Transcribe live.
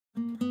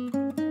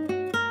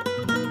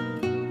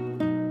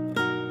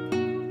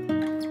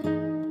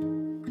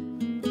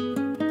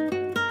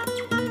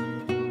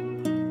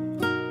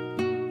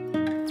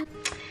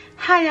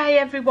Hi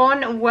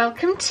everyone, and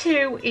welcome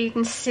to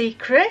Eden's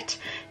Secret.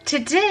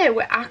 Today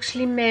we're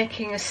actually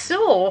making a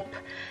soap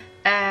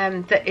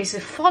that is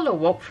a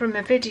follow-up from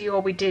a video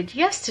we did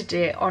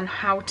yesterday on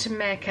how to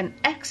make an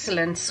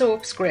excellent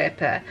soap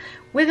scraper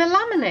with a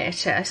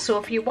laminator. So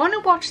if you want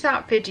to watch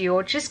that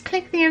video, just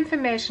click the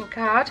information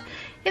card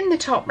in the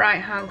top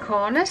right hand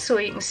corner so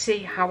you can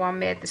see how I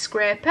made the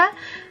scraper,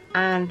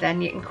 and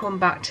then you can come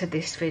back to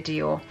this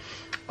video.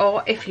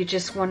 Or if you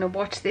just want to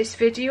watch this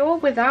video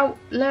without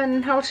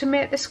learning how to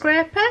make the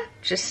scraper,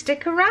 just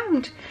stick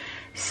around.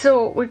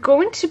 So we're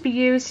going to be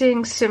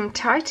using some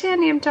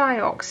titanium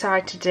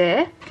dioxide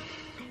today.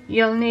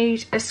 You'll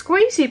need a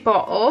squeezy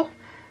bottle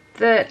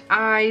that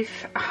I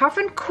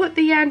haven't cut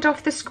the end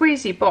off the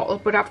squeezy bottle,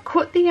 but I've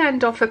cut the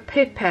end off a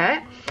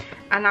pipette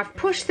and I've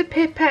pushed the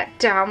pipette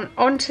down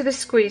onto the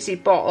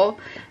squeezy bottle.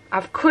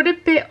 I've cut a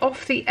bit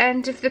off the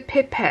end of the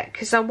pipette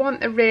because I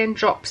want the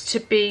raindrops to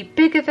be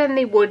bigger than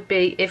they would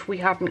be if we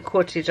hadn't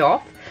cut it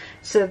off.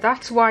 So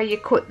that's why you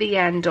cut the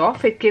end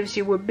off. It gives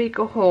you a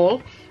bigger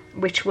hole,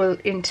 which will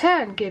in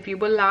turn give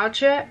you a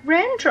larger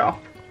raindrop.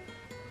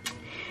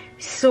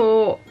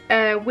 So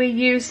we're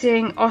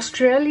using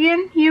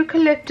Australian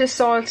eucalyptus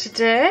oil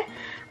today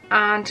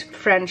and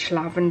French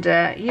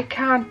lavender. You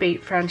can't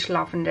beat French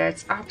lavender,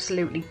 it's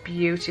absolutely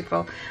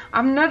beautiful.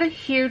 I'm not a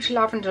huge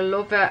lavender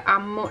lover,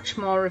 I'm much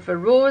more of a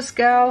rose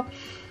girl,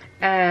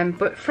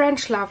 but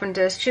French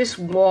lavender is just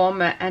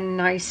warmer and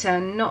nicer,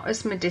 not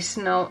as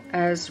medicinal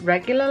as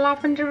regular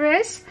lavender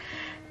is.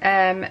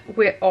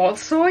 We're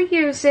also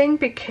using,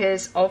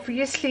 because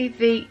obviously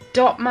the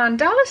Dot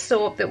Mandala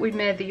soap that we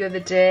made the other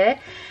day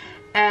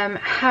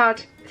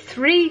had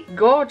 3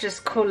 gorgeous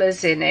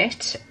colours in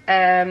it,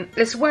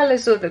 as well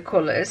as other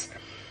colours,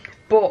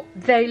 but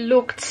they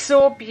looked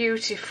so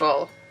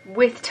beautiful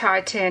with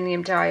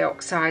titanium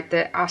dioxide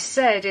that I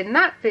said in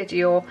that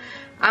video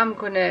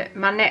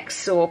my next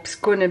soap's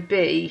gonna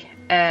be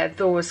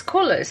those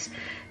colours.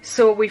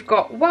 So we've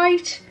got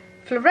white,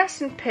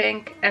 fluorescent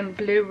pink and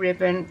blue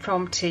ribbon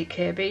from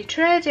TKB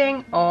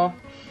Trading, or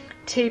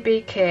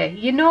TBK.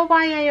 You know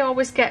why I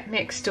always get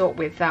mixed up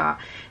with that?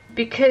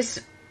 Because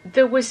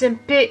there was a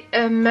bit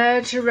of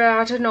murderer,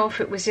 I don't know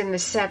if it was in the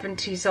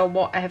 70s or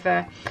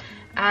whatever,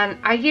 and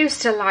I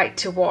used to like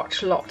to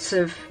watch lots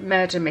of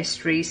murder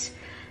mysteries,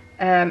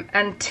 and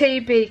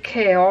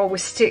TBK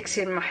always sticks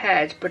in my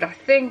head, but I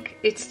think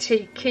it's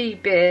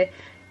TKB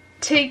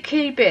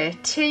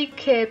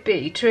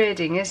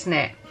Trading, isn't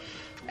it,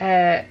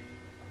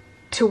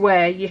 to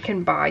where you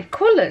can buy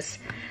colours.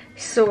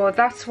 So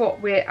that's what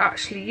we're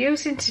actually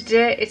using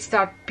today. It's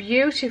that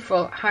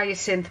beautiful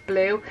hyacinth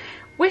blue,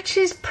 which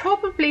is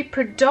probably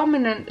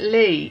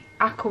predominantly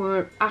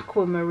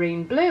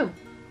aquamarine blue.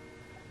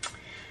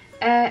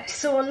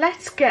 So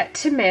let's get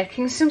to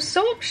making some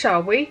soap,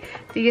 shall we?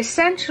 The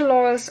essential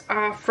oils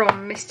are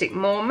from Mystic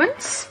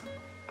Moments.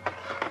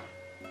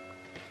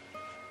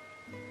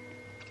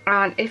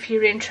 And if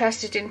you're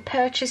interested in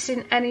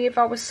purchasing any of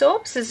our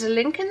soaps, there's a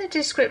link in the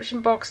description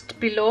box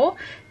below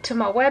to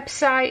my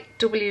website,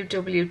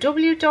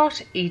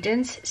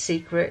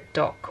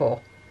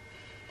 www.edenssecret.co.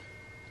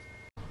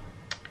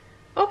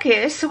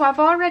 Okay, so I've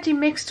already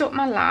mixed up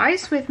my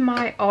lyes with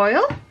my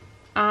oil,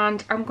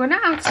 and I'm going to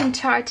add some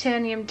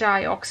titanium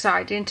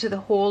dioxide into the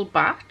whole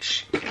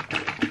batch.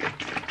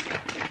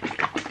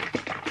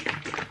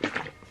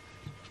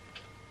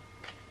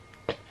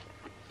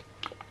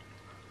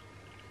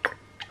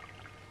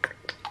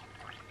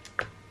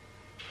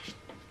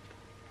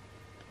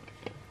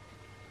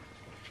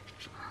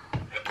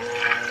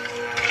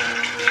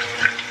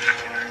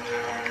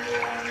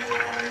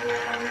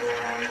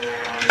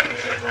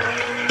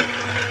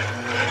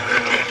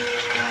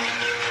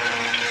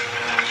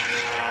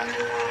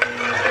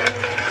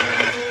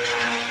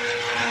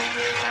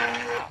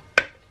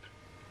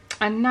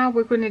 And now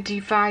we're going to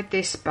divide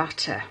this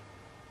batter.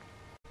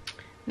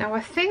 Now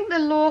I think the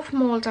loaf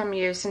mould I'm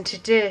using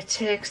today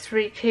takes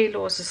 3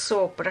 kilos of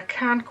soap, but I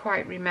can't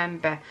quite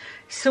remember.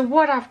 So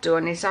what I've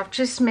done is I've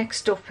just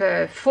mixed up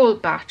a full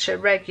batch, a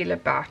regular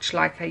batch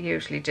like I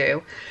usually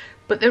do.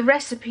 But the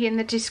recipe in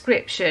the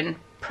description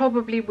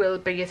probably will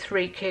be a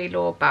 3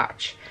 kilo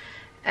batch.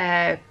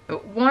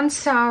 But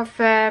once I've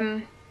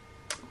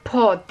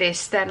poured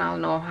this, then I'll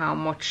know how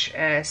much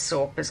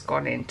soap has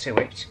gone into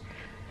it.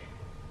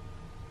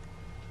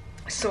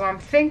 So I'm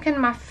thinking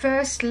my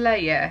first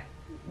layer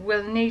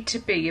will need to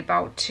be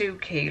about 2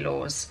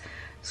 kilos.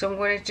 So I'm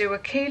going to do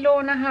 1.5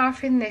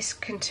 kilos in this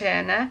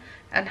container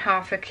and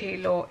 0.5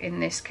 kilo in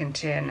this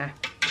container.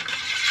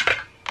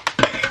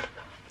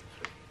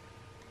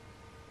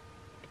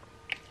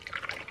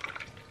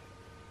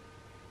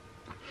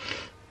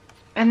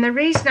 And the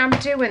reason I'm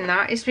doing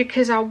that is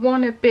because I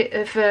want a bit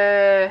of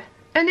an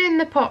in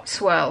the pot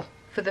swirl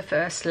for the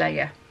first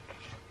layer.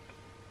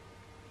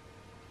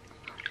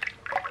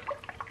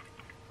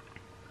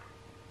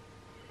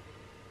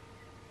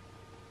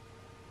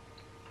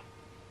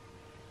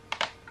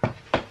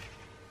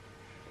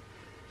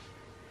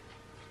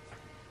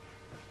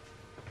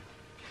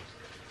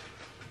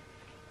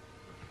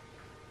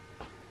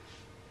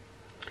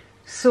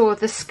 So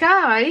the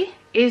sky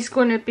is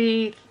going to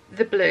be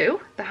the blue,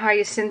 the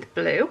hyacinth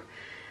blue,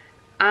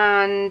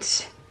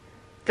 and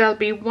there'll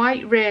be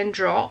white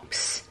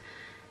raindrops,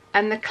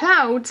 and the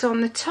clouds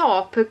on the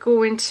top are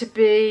going to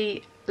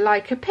be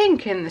like a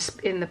pink in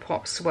the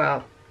pop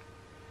swirl.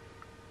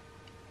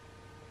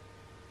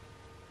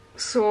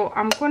 So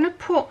I'm going to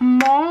put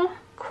more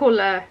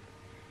colour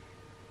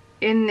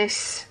in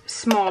this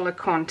smaller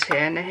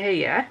container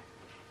here,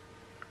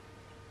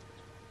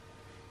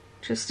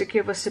 just to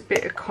give us a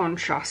bit of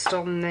contrast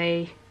on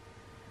the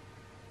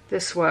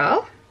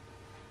swirl,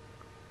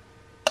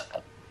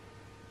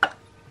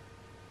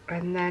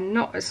 and then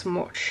not as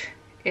much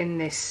in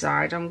this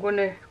side. I'm going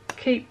to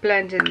keep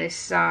blending this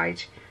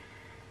side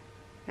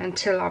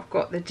until I've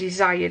got the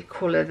desired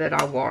colour that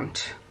I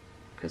want,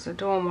 because I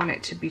don't want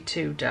it to be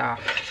too dark.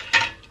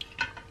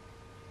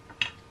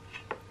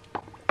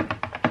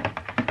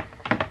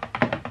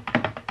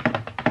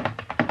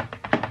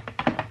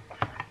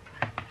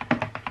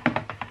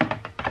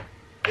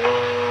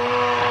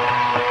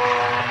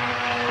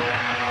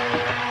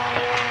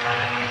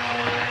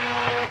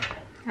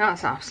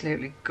 That's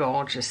absolutely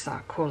gorgeous,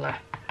 that colour.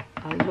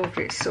 I love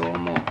it so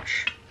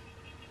much.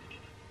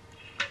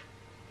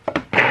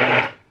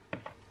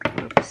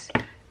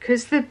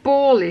 Because the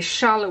bowl is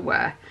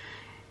shallower,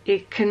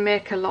 it can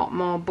make a lot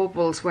more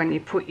bubbles when you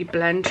put your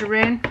blender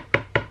in.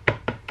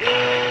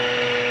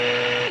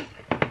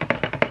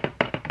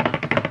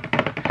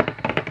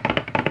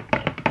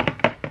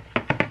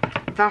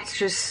 That's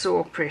just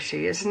so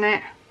pretty, isn't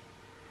it?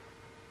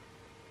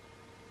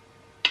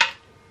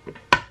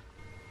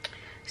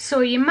 So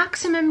your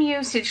maximum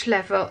usage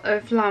level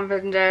of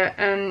lavender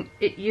and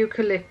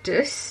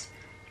eucalyptus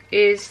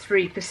is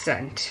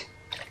 3%.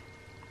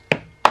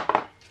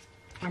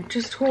 I'm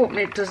just hoping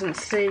it doesn't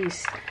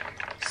seize.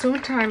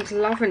 Sometimes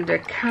lavender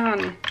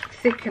can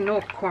thicken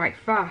up quite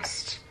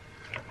fast.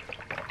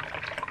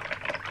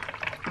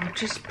 I'm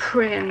just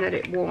praying that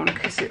it won't,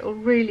 because it'll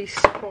really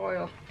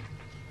spoil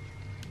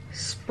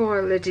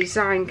the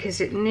design,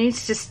 because it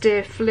needs to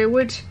stay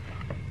fluid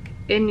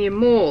in your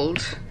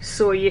mould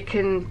so you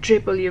can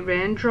dribble your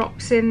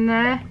raindrops in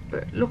there.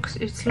 But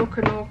it's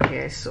looking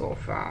okay so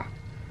far.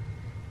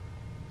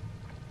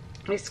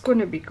 It's going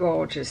to be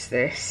gorgeous,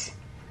 this.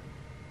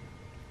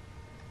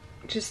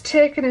 Just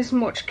taking as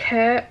much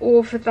care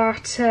over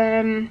that,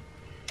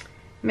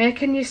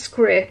 making your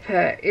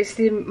scraper is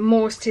the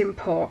most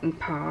important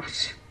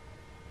part.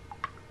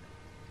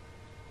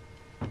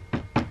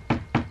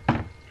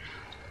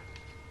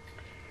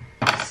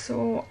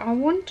 So I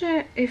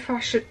wonder if I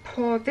should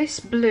pour this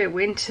blue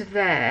into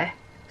there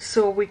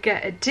so we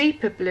get a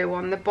deeper blue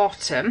on the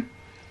bottom.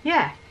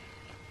 Yeah,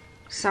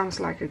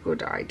 sounds like a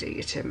good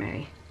idea to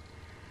me.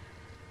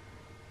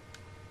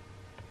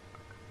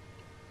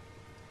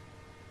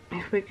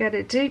 If we get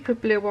a deeper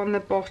blue on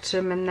the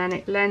bottom, and then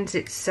it lends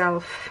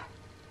itself,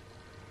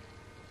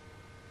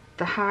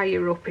 the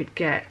higher up it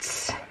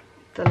gets,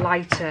 the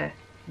lighter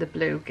the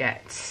blue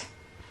gets.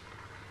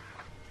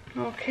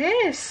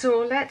 Okay, so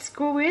let's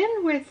go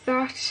in with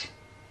that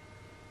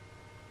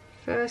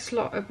first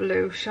lot of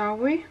blue, shall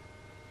we?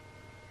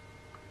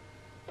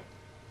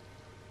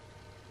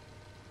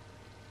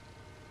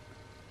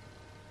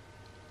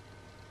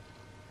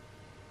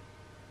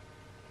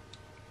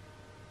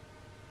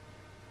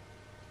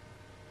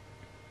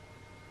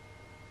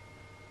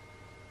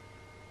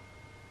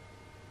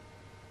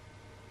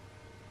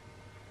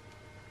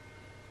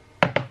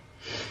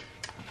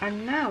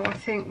 And now I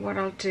think what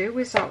I'll do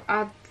is I'll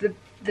add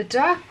the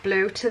dark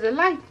blue to the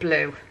light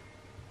blue.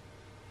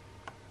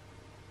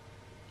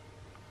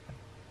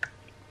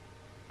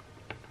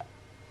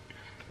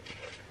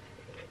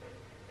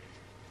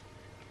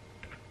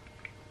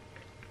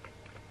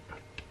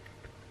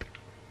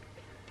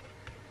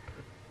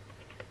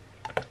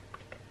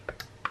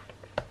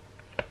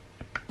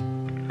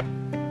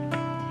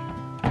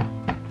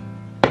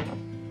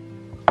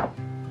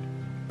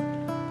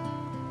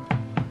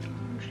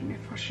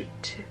 I should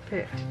tip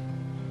it.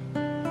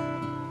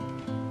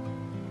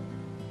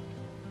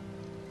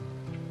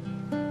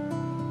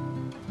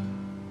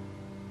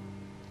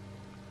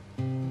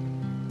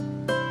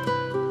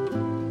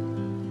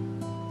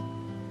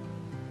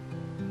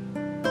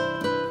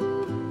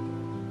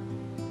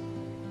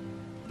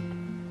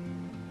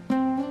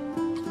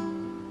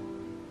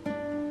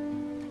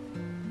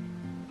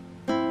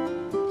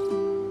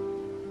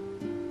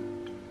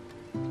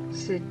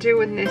 So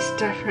doing this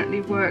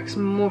definitely works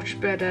much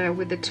better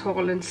with a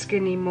tall and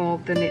skinny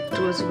mould than it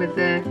does with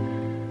a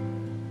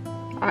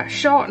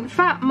short and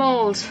fat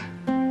mould.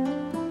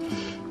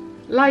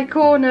 Like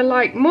owner,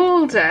 like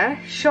moulder,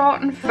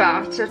 short and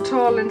fat, or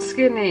tall and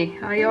skinny.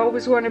 I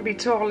always want to be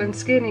tall and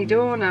skinny,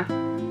 don't I?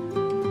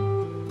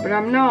 But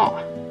I'm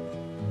not.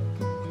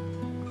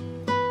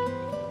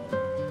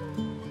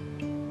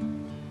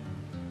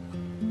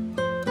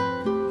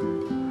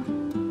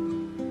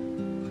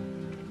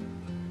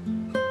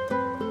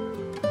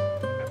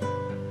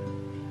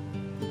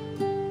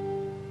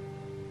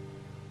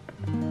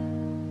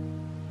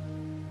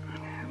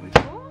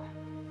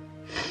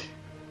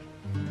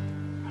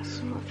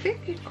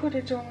 it could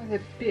have done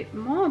with a bit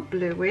more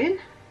blue in,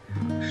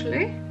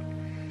 actually.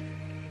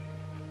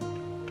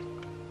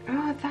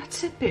 Oh,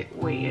 that's a bit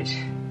weird.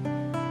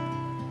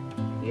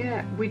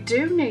 Yeah, we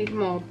do need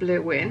more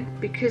blue in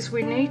because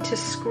we need to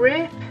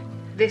scrape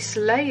this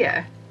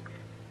layer.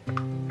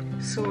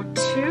 So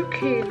 2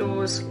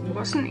 kilos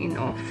wasn't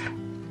enough.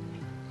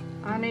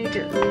 I need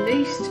at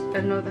least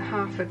another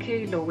 ½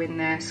 kilo in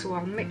there, so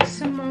I'll mix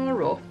some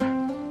more up.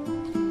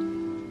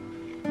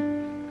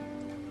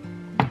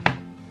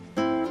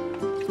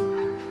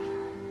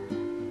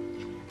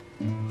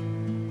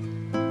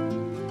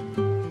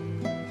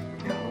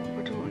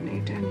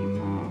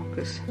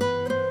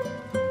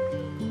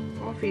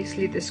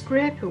 Obviously the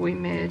scraper we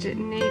made, it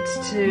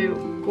needs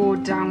to go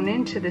down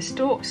into the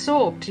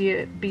soap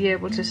to be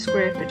able to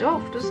scrape it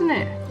off, doesn't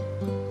it?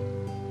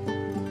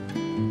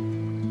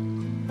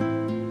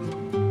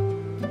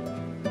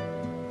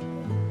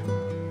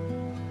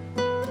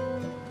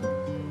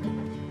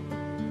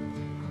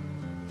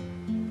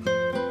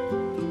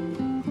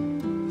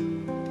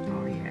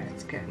 Oh yeah,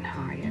 it's getting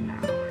higher now.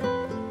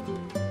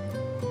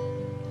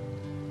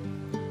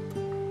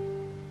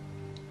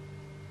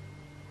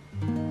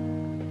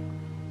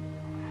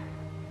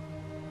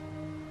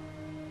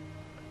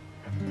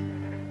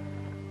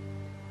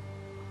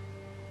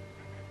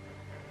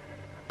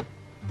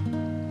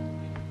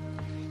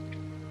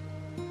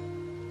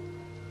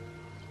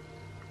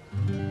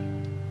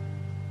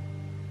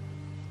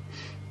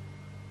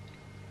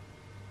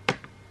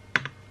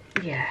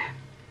 Yeah,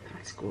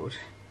 that's good.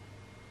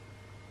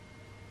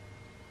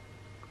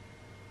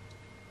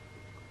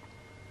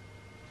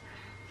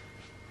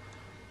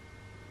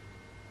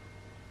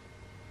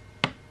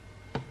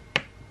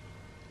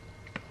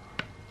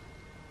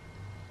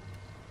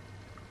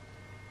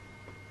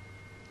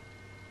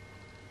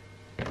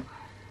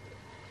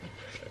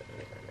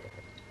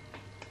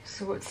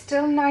 So it's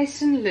still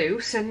nice and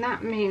loose, and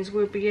that means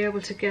we'll be able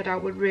to get our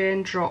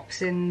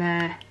raindrops in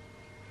there.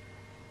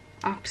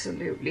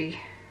 Absolutely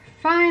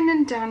fine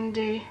and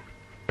dandy.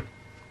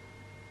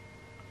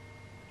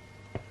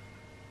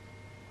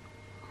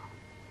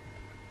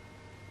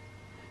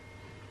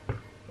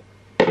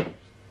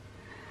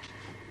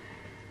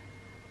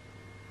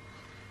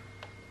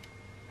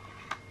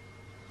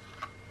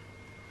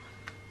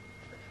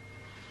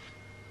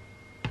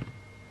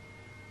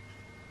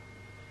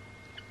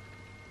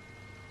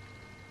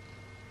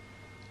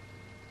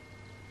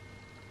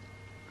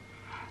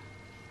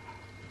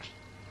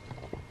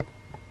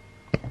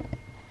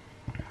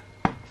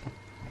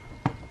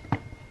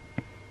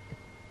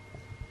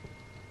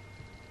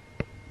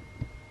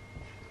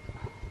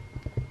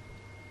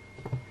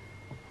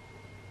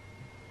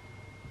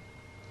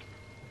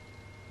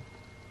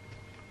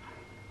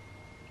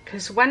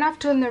 Because when I've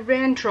done the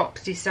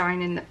raindrops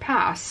design in the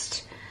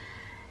past,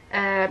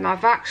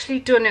 I've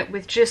actually done it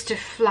with just a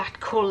flat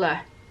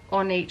colour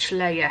on each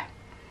layer.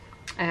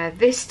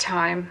 This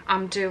time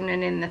I'm doing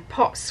it in the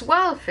pot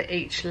swirl for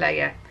each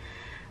layer.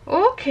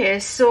 Okay,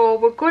 so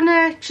we're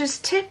gonna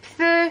just tip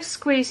the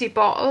squeezy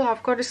bottle.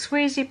 I've got a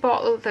squeezy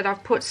bottle that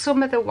I've put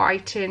some of the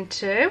white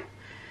into,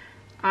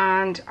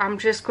 and I'm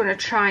just gonna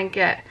try and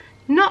get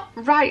not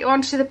right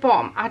onto the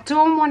bottom. I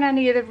don't want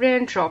any of the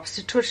raindrops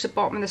to touch the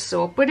bottom of the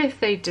soap, but if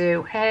they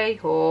do, hey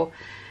ho,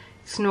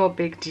 it's no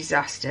big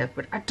disaster,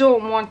 but I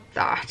don't want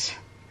that.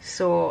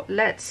 So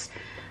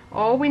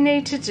all we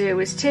need to do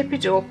is tip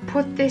it up,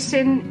 put this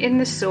in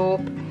the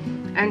soap,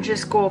 and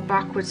just go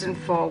backwards and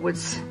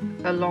forwards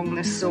along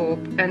the soap,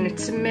 and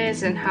it's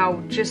amazing how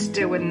just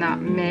doing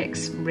that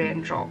makes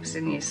raindrops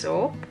in your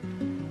soap.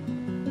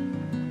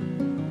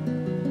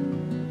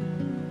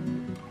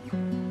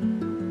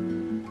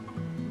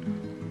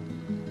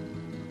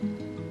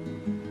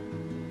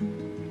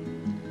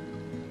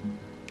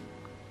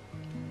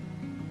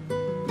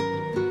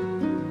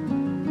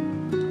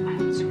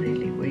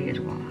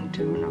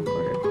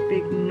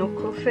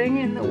 Thing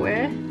in the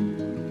way.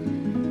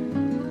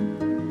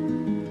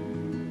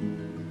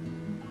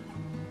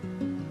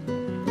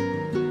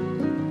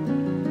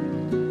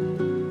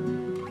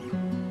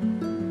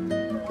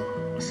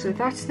 So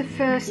that's the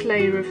first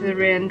layer of the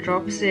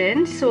raindrops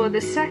in. So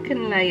the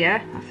second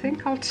layer, I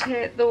think I'll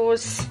take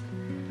those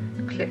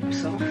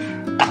clips off.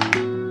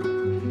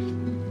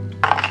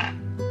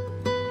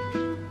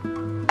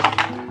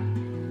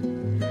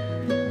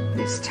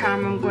 This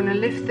time I'm going to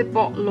lift the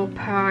bottle up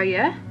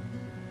higher,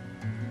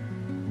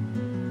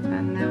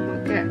 and then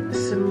we'll get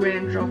some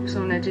raindrops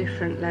on a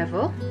different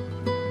level.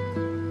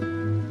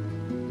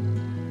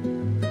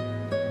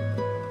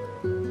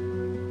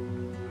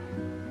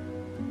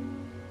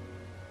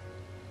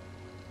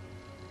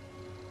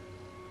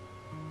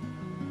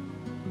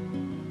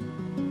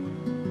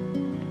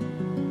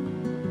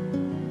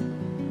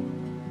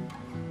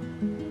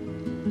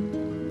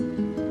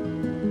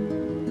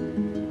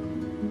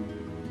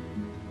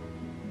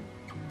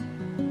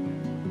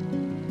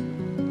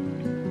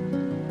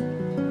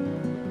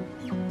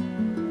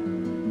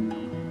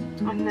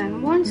 And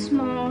then once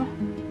more,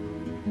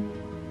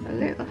 a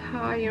little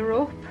higher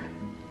up.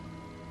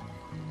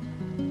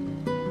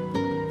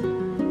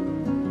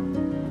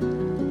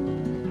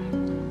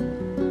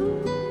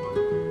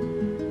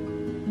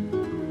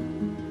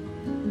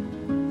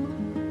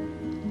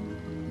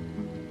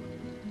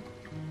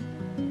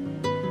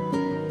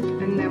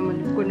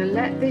 to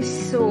let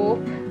this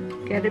soap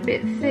get a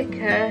bit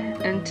thicker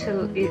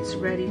until it's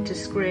ready to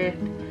scrape.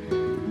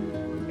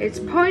 It's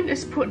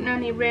pointless putting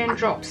any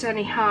raindrops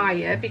any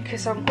higher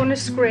because I'm going to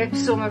scrape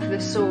some of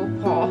the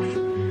soap off.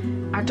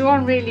 I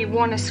don't really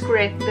want to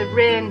scrape the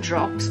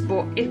raindrops,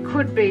 but it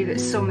could be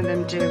that some of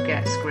them do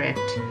get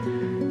scraped.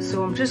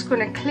 So I'm just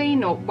going to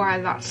clean up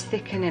while that's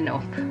thickening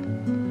up.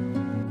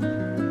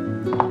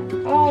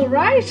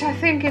 Alright, I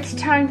think it's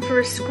time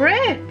for a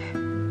scrape.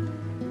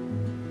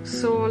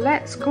 So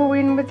let's go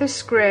in with the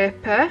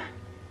scraper.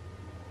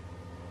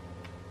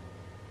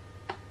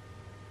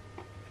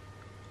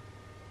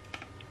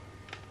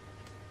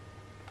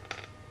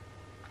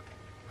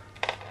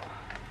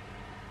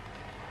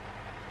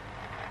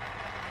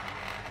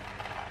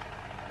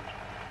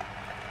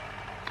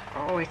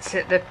 Oh, it's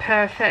at the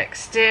perfect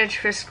stage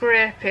for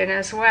scraping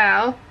as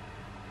well.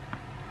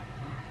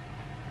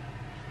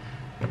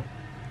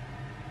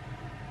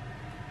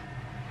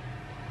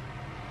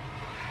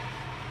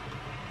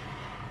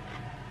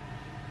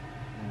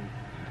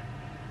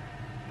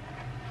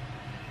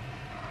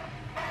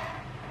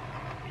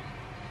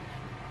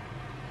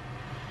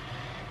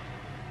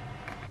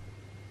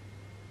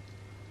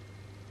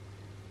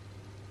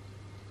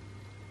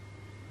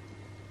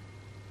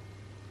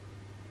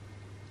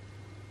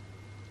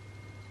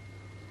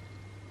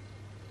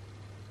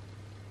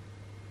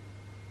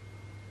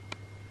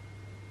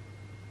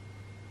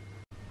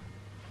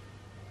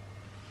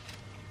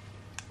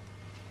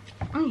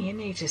 Oh, you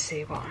need to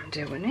see what I'm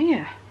doing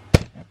here.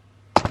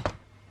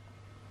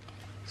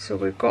 So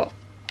we've got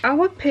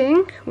our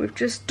pink, we've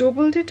just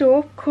doubled it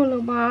up colour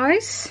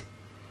wise.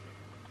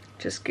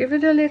 Just give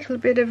it a little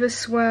bit of a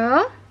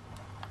swirl.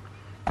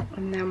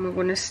 And then we're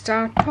going to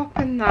start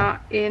popping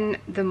that in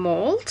the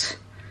mould.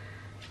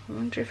 I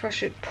wonder if I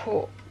should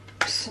put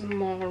some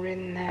more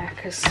in there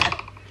because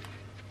I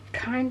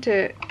kind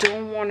of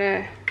don't want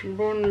to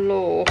run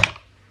low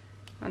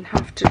and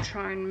have to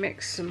try and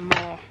mix some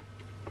more.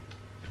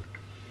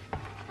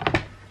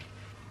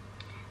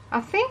 I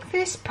think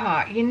this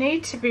part you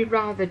need to be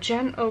rather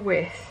gentle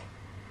with,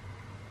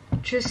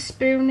 just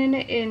spooning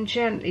it in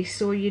gently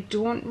so you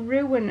don't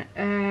ruin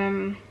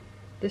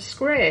the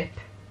scrape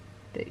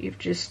that you've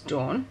just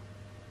done.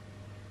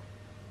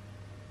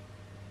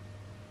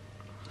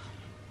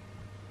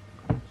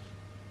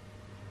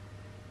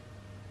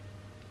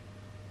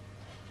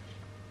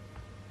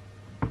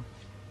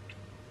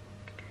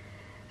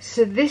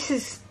 So this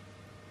is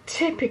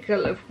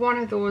typical of one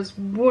of those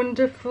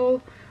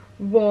wonderful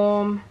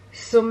warm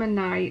summer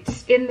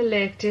nights in the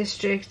Lake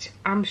District.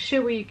 I'm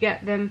sure you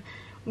get them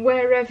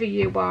wherever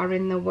you are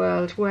in the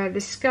world, where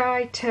the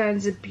sky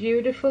turns a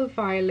beautiful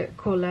violet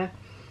colour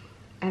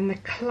and the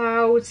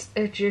clouds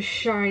are just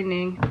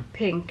shining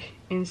pink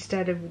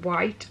instead of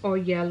white or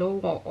yellow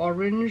or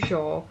orange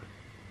or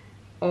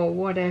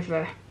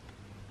whatever.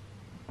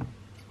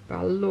 But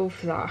I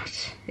love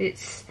that.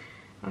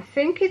 I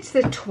think it's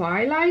the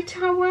twilight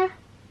hour.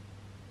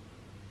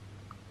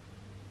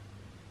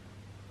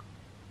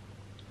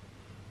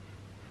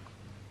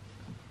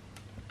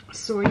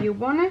 So you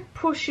want to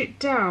push it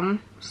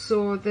down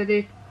so that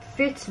it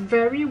fits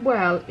very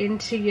well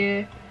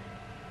into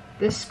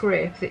the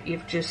scrape that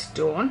you've just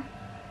done.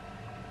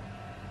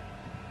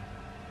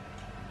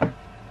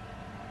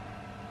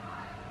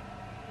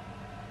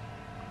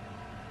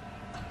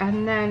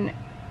 And then,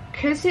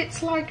 because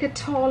it's like a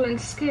tall and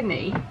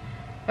skinny,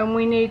 and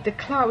we need the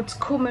clouds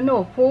coming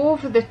up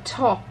over the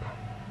top,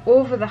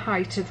 over the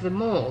height of the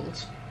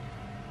mould,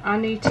 I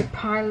need to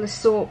pile the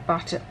soap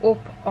batter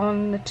up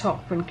on the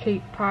top and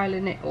keep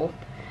piling it up,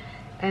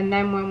 and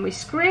then when we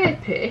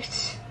scrape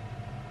it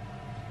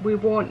we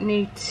won't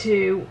need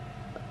to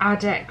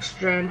add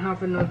extra and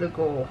have another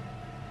go.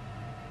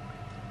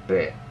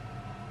 But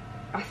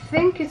I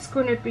think it's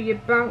going to be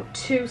about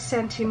 2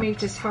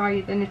 centimetres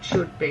higher than it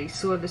should be,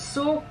 so the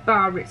soap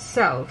bar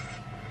itself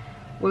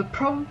will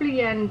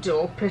probably end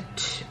up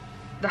at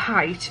the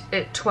height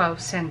at 12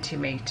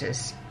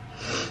 centimetres.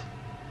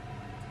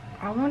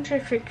 I wonder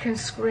if it can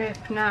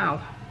scrape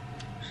now.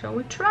 Shall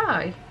we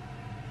try?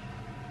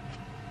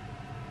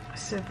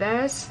 So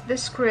there's the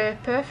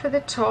scraper for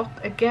the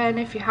top. Again,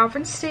 if you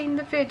haven't seen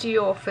the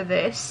video for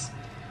this,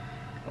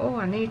 oh,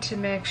 I need to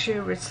make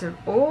sure it's I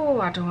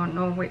don't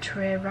know which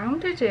way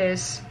around it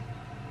is.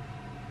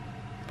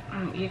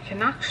 And you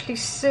can actually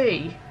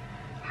see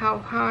how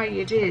high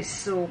it is,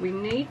 so we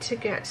need to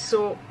get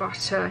soap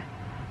batter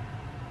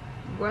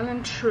well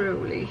and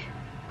truly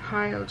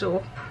piled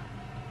up.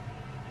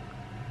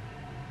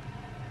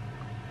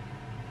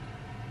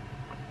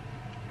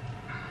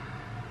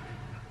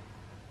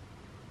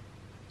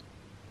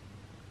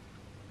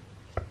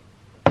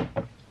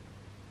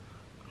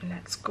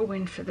 Let's go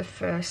in for the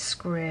first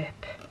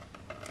scrape.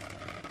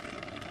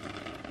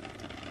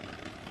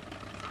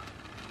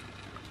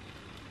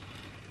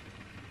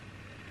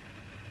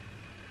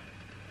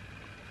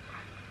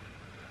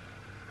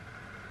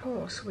 Of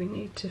course, we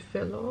need to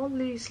fill all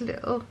these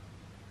little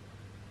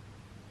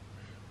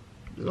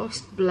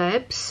lost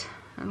blebs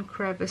and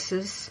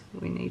crevices.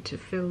 We need to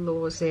fill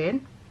those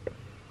in.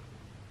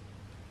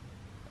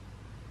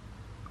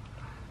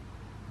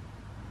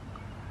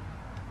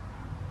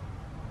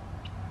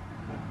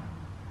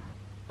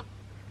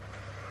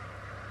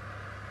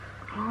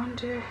 I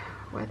wonder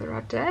whether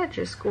I dare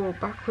just go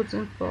backwards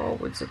and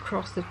forwards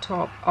across the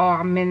top. Oh,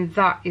 I mean,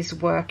 that is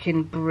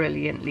working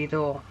brilliantly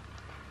though.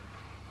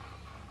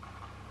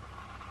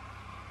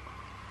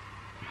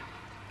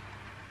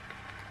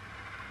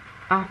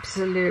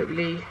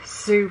 Absolutely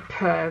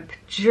superb,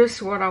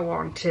 just what I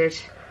wanted.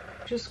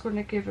 Just going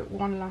to give it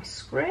one last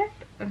scrape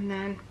and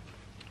then,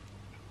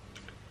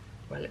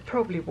 well, it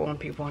probably won't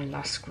be one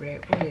last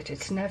scrape, will it?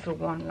 It's never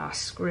one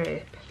last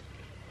scrape.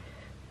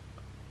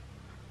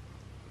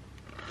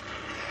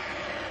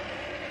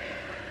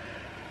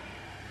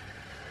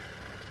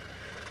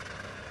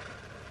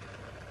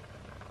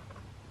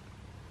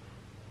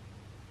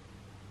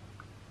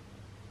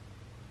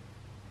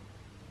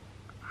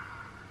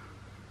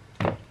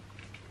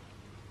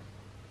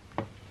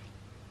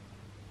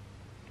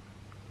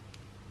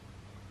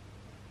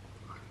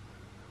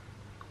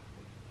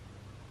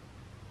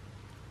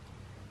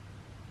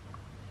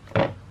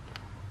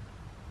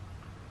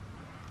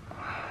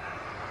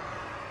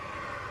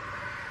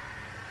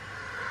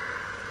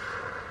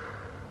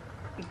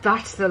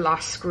 That's the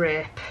last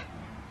scrape.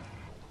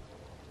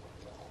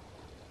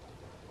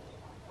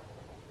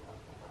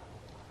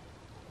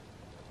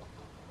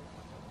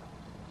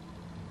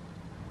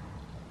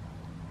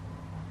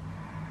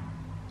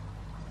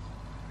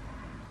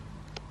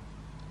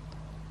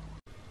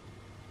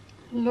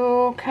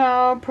 Look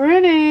how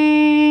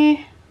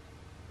pretty.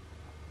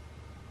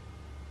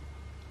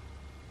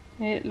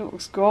 It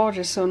looks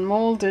gorgeous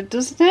unmolded,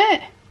 doesn't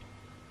it?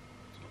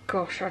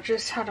 Gosh, I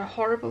just had a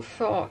horrible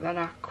thought that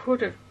I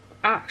could have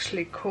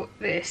actually cut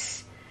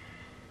this,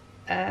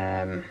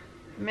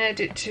 made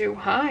it too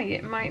high.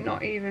 It might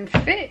not even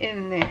fit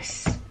in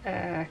this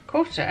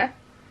cutter.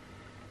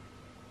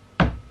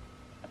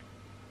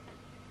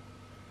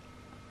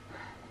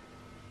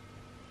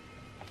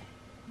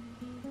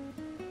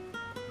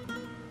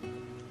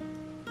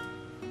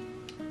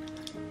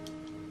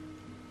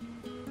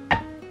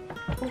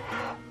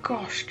 Oh,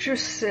 gosh,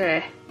 just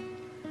say,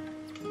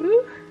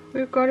 ooh,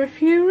 we've got a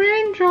few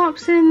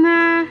raindrops in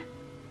there.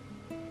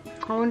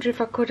 I wonder if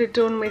I could have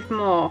done with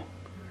more.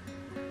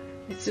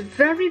 It's a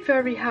very,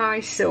 very high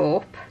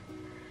soap.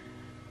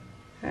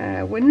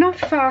 We're not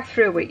far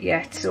through it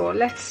yet, so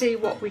let's see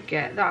what we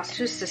get. That's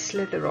just a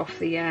slither off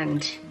the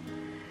end.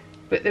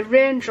 But the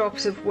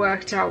raindrops have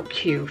worked out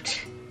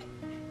cute.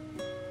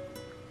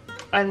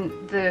 And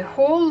the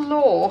whole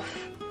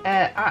loaf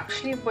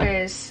actually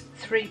weighs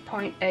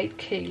 3.8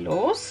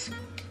 kilos.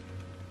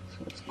 So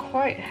it's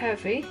quite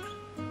heavy.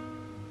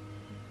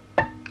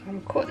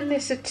 I'm cutting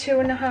this at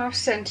 2.5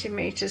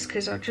 centimeters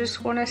because I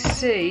just want to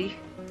see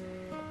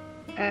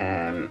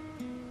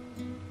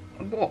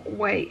what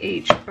weight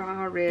each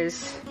bar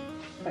is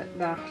at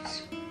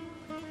that.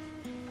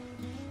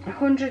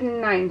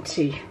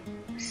 190,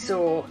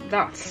 so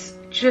that's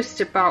just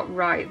about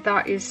right.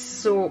 That is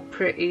so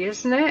pretty,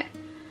 isn't it?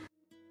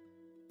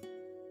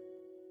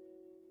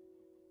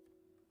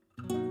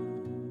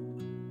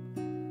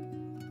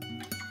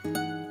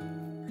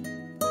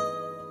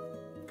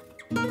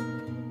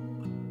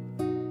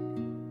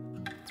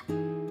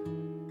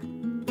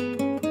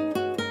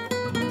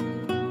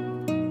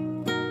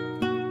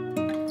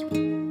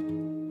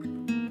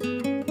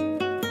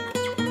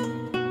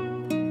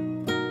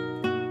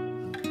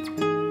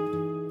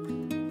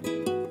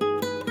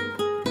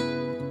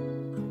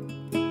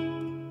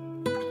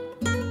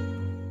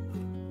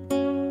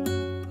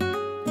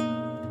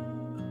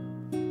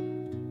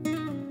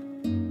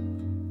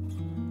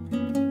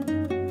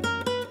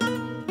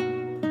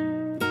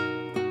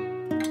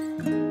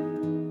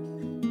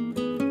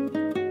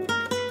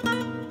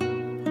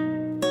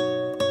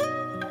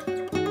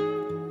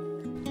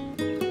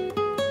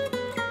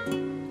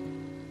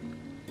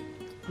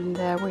 And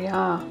there we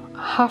are.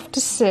 I have to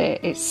say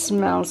it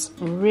smells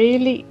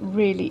really,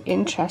 really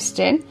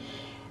interesting.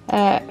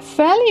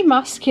 Fairly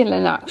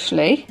masculine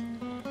actually,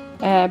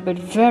 but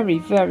very,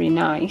 very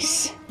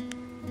nice.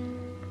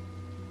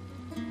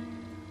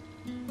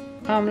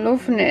 I'm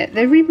loving it.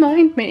 They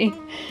remind me,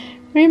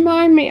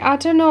 I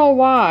don't know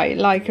why,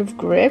 like of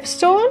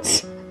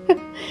gravestones.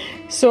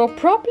 So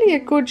probably a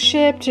good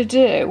shape to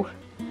do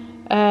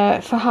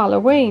for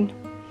Halloween.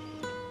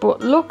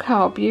 But look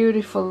how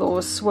beautiful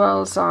those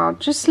swirls are.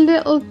 Just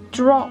little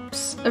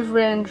drops of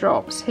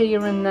raindrops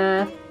here and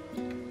there.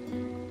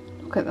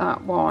 Look at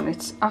that one.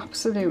 It's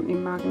absolutely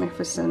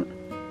magnificent.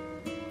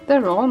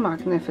 They're all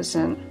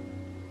magnificent.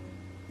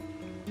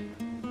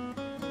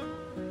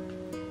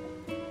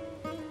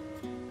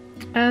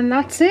 And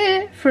that's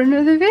it for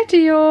another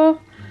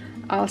video.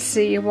 I'll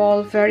see you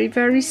all very,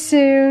 very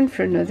soon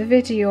for another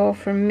video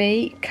from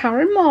me,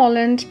 Karen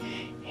Morland,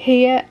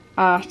 here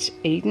at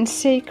Eden's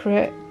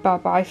Secret. Bye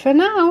bye for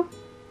now.